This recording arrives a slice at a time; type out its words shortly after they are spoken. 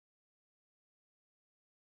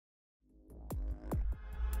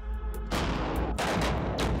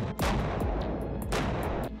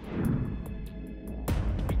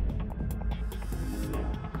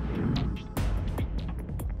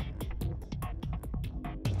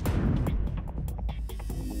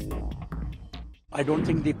I don't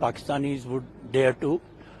think the Pakistanis would dare to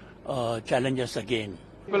challenge us again.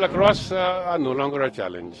 People across are no longer a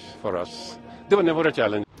challenge for us. They were never a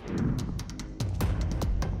challenge.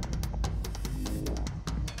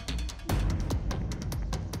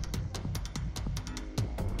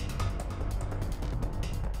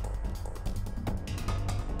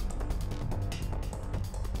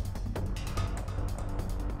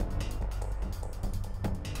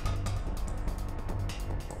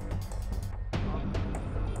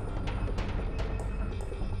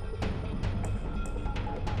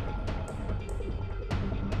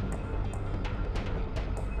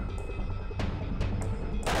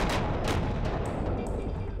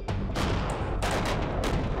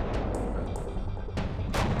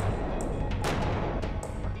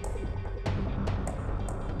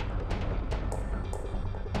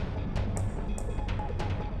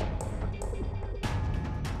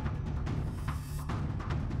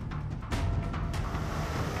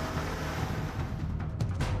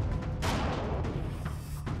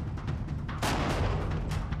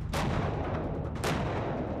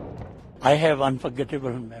 I have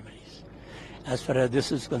unforgettable memories as far as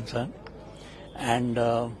this is concerned, and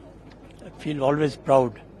I feel always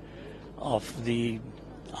proud of the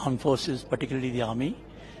armed forces, particularly the army,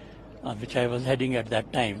 which I was heading at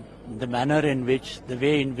that time. The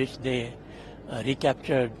way in which they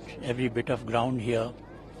recaptured every bit of ground here,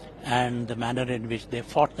 and the manner in which they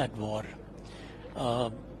fought that war,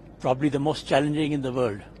 probably the most challenging in the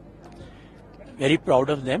world. Very proud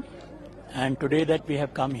of them, and today that we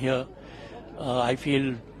have come here, I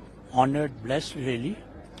feel honored, blessed really,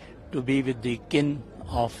 to be with the kin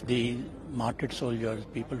of the martyred soldiers,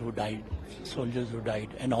 soldiers who died,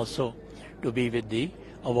 and also to be with the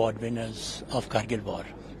award winners of Kargil War.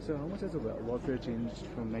 So how much has the warfare changed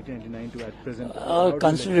from 1999 to at present?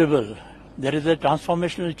 Considerable. There is a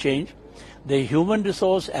transformational change. The human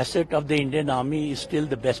resource asset of the Indian Army is still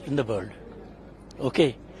the best in the world.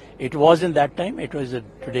 Okay, it was in that time, it was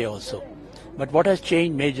today also. But what has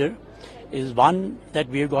changed major is one, that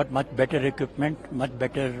we have got much better equipment, much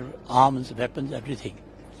better arms, weapons, everything.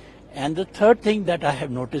 And the third thing that I have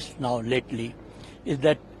noticed now lately is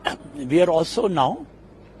that we are also now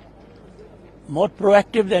more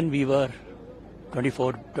proactive than we were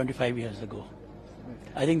 24, 25 years ago.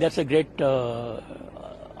 I think that's a great,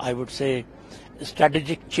 I would say,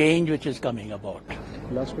 strategic change which is coming about.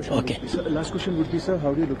 Last question. Okay. Last question would be, sir,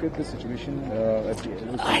 how do you look at the situation at the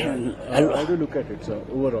LOC? How do you look at it, sir,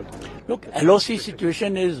 overall? Look, LOC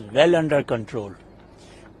situation is well under control.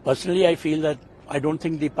 Personally, I feel that I don't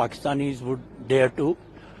think the Pakistanis would dare to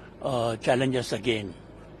challenge us again.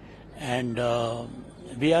 And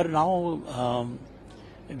we are now,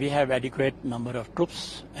 we have adequate number of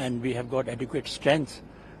troops, and we have got adequate strength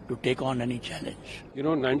to take on any challenge. You know,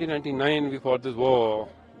 1999 we fought this war,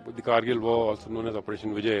 the Kargil War, also known as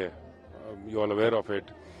Operation Vijay. You're all aware of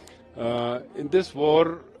it. In this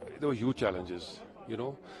war, there were huge challenges. You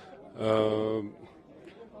know,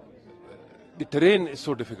 the terrain is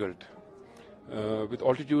so difficult. With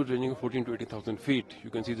altitude ranging 14 to 18,000 feet, you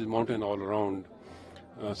can see this mountain all around.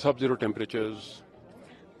 Sub-zero temperatures,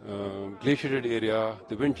 glaciated area,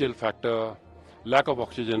 the wind chill factor, lack of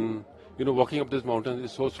oxygen. You know, walking up this mountain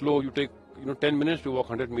is so slow. You take 10 minutes to walk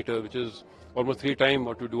 100 meters, which is almost 3 times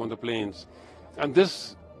what you do on the plains. And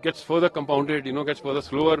this gets further compounded, gets further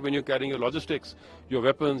slower when you're carrying your logistics, your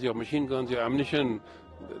weapons, your machine guns, your ammunition.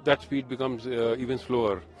 That speed becomes even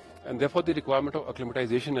slower. And therefore the requirement of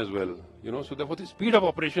acclimatization as well. So therefore the speed of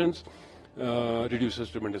operations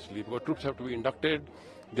reduces tremendously, because troops have to be inducted,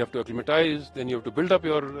 they have to acclimatize, then you have to build up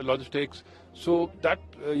your logistics. So that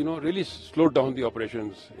really slowed down the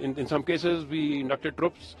operations. In some cases we inducted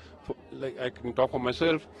troops, like I can talk for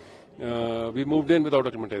myself, we moved in without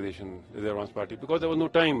acclimatization as the advance party, because there was no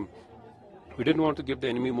time. We didn't want to give the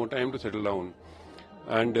enemy more time to settle down.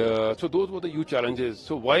 And so those were the huge challenges.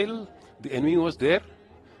 So while the enemy was there,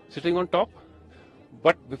 sitting on top,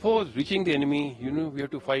 but before reaching the enemy, we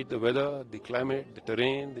have to fight the weather, the climate, the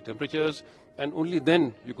terrain, the temperatures, and only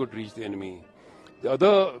then you could reach the enemy. The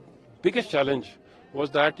other biggest challenge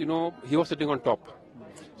was that, he was sitting on top.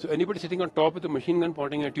 So anybody sitting on top with a machine gun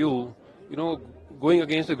pointing at you, going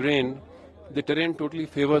against the grain, the terrain totally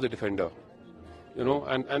favors the defender,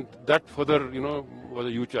 and that further, was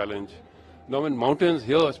a huge challenge. Now in mountains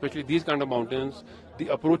here, especially these kind of mountains, the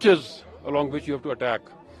approaches along which you have to attack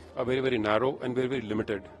are very, very narrow and very, very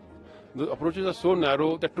limited. The approaches are so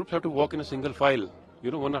narrow that troops have to walk in a single file,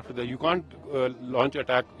 one after the other. You can't launch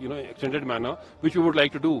attack, extended manner, which you would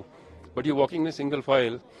like to do. But you're walking in a single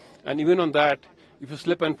file, and even on that, if you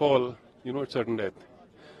slip and fall, it's certain death.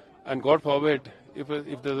 And God forbid, if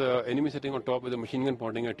there's an enemy sitting on top with a machine gun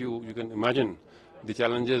pointing at you, you can imagine the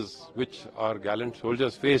challenges which our gallant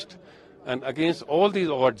soldiers faced. And against all these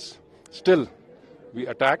odds, still we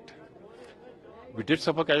attacked. We did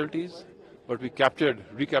suffer casualties, but we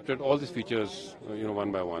recaptured all these features,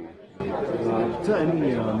 one by one. So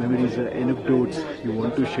any memories or anecdotes you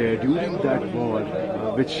want to share during that war,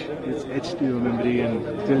 which is etched to your memory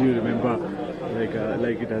and still you remember,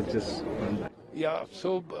 like it has just gone back? Yeah,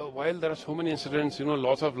 so while there are so many incidents,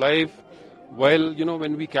 loss of life, while,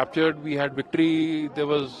 when we captured, we had victory, there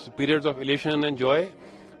was periods of elation and joy,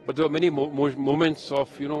 but there were many moments of,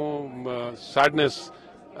 sadness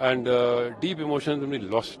and deep emotions when we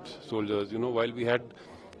lost soldiers, while we had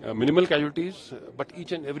minimal casualties, but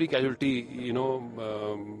each and every casualty,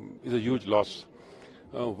 is a huge loss.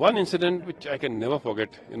 One incident which I can never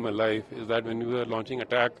forget in my life is that when we were launching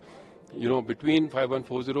attack, between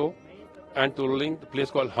 5140 and Tololing, the place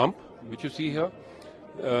called Hump, which you see here,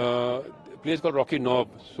 a place called Rocky Knob.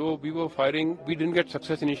 So we were firing, we didn't get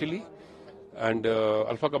success initially, and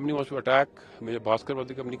Alpha Company was to attack, Major Bhaskar was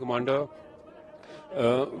the company commander.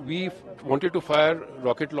 We wanted to fire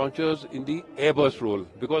rocket launchers in the airburst role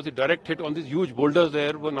because the direct hit on these huge boulders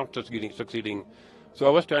there were not succeeding. So I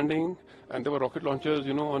was standing and there were rocket launchers,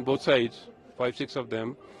 on both sides, 5, 6 of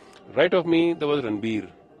them. Right of me, there was Ranbir.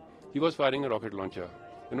 He was firing a rocket launcher,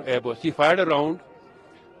 airburst. He fired a round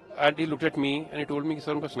and he looked at me and he told me,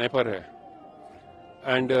 sir, unka sniper hai.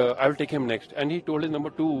 And I will take him next. And he told his number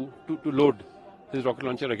 2 to load his rocket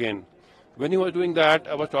launcher again. When he was doing that,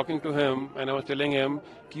 I was talking to him and I was telling him,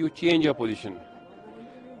 you change your position.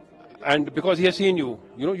 And because he has seen you,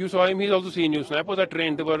 you saw him, he's also seen you. Snipers are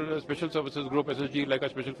trained, they were a special services group, SSG, like our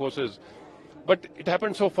special forces. But it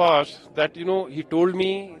happened so fast that, he told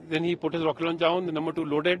me, then he put his rocket launcher down, the number 2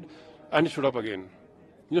 loaded, and he stood up again.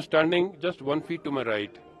 Standing just 1 feet to my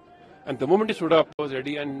right. And the moment he stood up, I was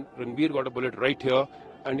ready, and Ranbir got a bullet right here,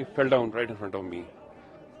 and he fell down right in front of me.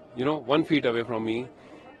 1 feet away from me.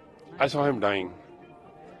 I saw him dying.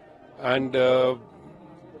 And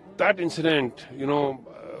that incident,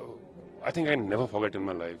 I think I never forget in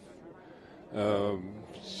my life.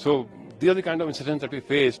 So these are the kind of incidents that we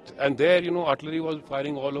faced. And there, artillery was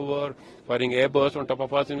firing all over, firing airbursts on top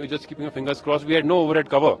of us, and we were just keeping our fingers crossed. We had no overhead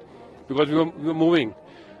cover because we were moving.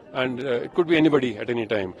 And it could be anybody at any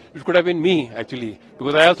time. It could have been me, actually,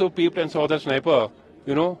 because I also peeped and saw the sniper.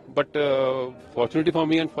 But fortunately for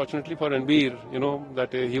me and fortunately for Ranbir,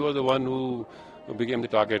 that he was the one who became the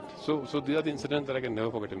target. So these are the incidents that I can never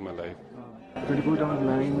forget in my life. 24 down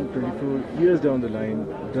the line, 24 years down the line,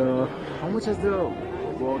 how much has the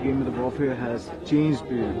war game, the warfare has changed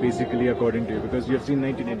basically according to you? Because you have seen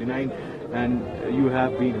 1989 and you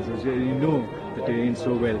have been, so you know the terrain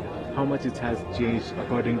so well. How much it has changed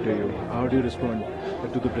according to you? How do you respond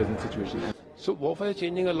to the present situation? So warfare is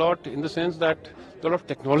changing a lot in the sense that a lot of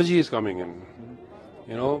technology is coming in.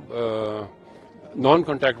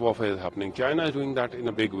 Non-contact warfare is happening. China is doing that in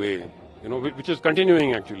a big way, which is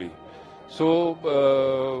continuing actually. So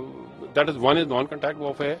that is one is non-contact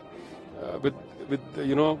warfare with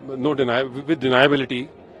deniability.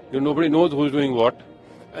 Nobody knows who is doing what.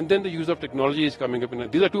 And then the use of technology is coming up.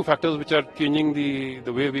 These are two factors which are changing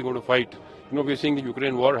the way we're going to fight. We're seeing the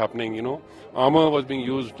Ukraine war happening, Armor was being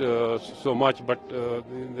used so much, but the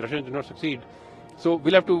Russians did not succeed. So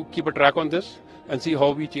we'll have to keep a track on this and see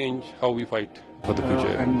how we change, how we fight for the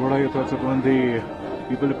future. And what are your thoughts upon the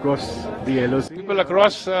people across the LOC? People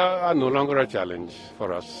across are no longer a challenge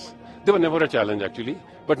for us. They were never a challenge, actually.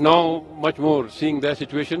 But now, much more, seeing their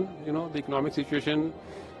situation, the economic situation.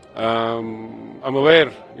 I'm aware,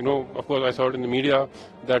 of course I saw it in the media,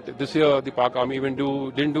 that this year the Pak Army even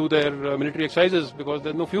didn't do their military exercises because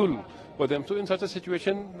there's no fuel for them. So in such a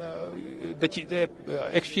situation, the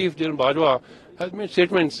ex-chief General Bajwa has made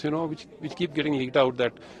statements, which keep getting leaked out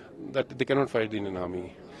that they cannot fight the Indian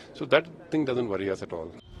Army. So that thing doesn't worry us at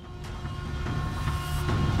all.